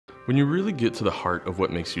When you really get to the heart of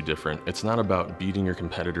what makes you different, it's not about beating your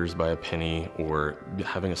competitors by a penny or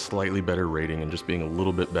having a slightly better rating and just being a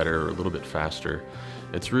little bit better or a little bit faster.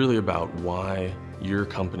 It's really about why your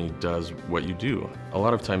company does what you do. A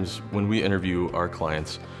lot of times when we interview our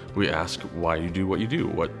clients, we ask why you do what you do.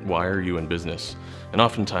 Why are you in business? And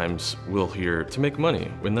oftentimes we'll hear to make money,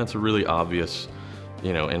 when that's a really obvious,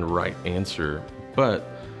 and right answer. But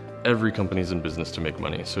every company's in business to make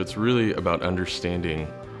money. So it's really about understanding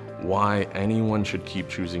why anyone should keep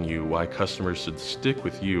choosing you, why customers should stick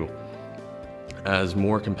with you as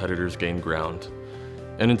more competitors gain ground.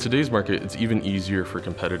 And in today's market, it's even easier for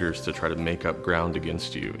competitors to try to make up ground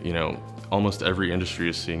against you. Almost every industry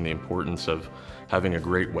is seeing the importance of having a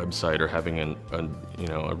great website or having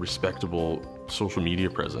a respectable social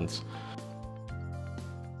media presence.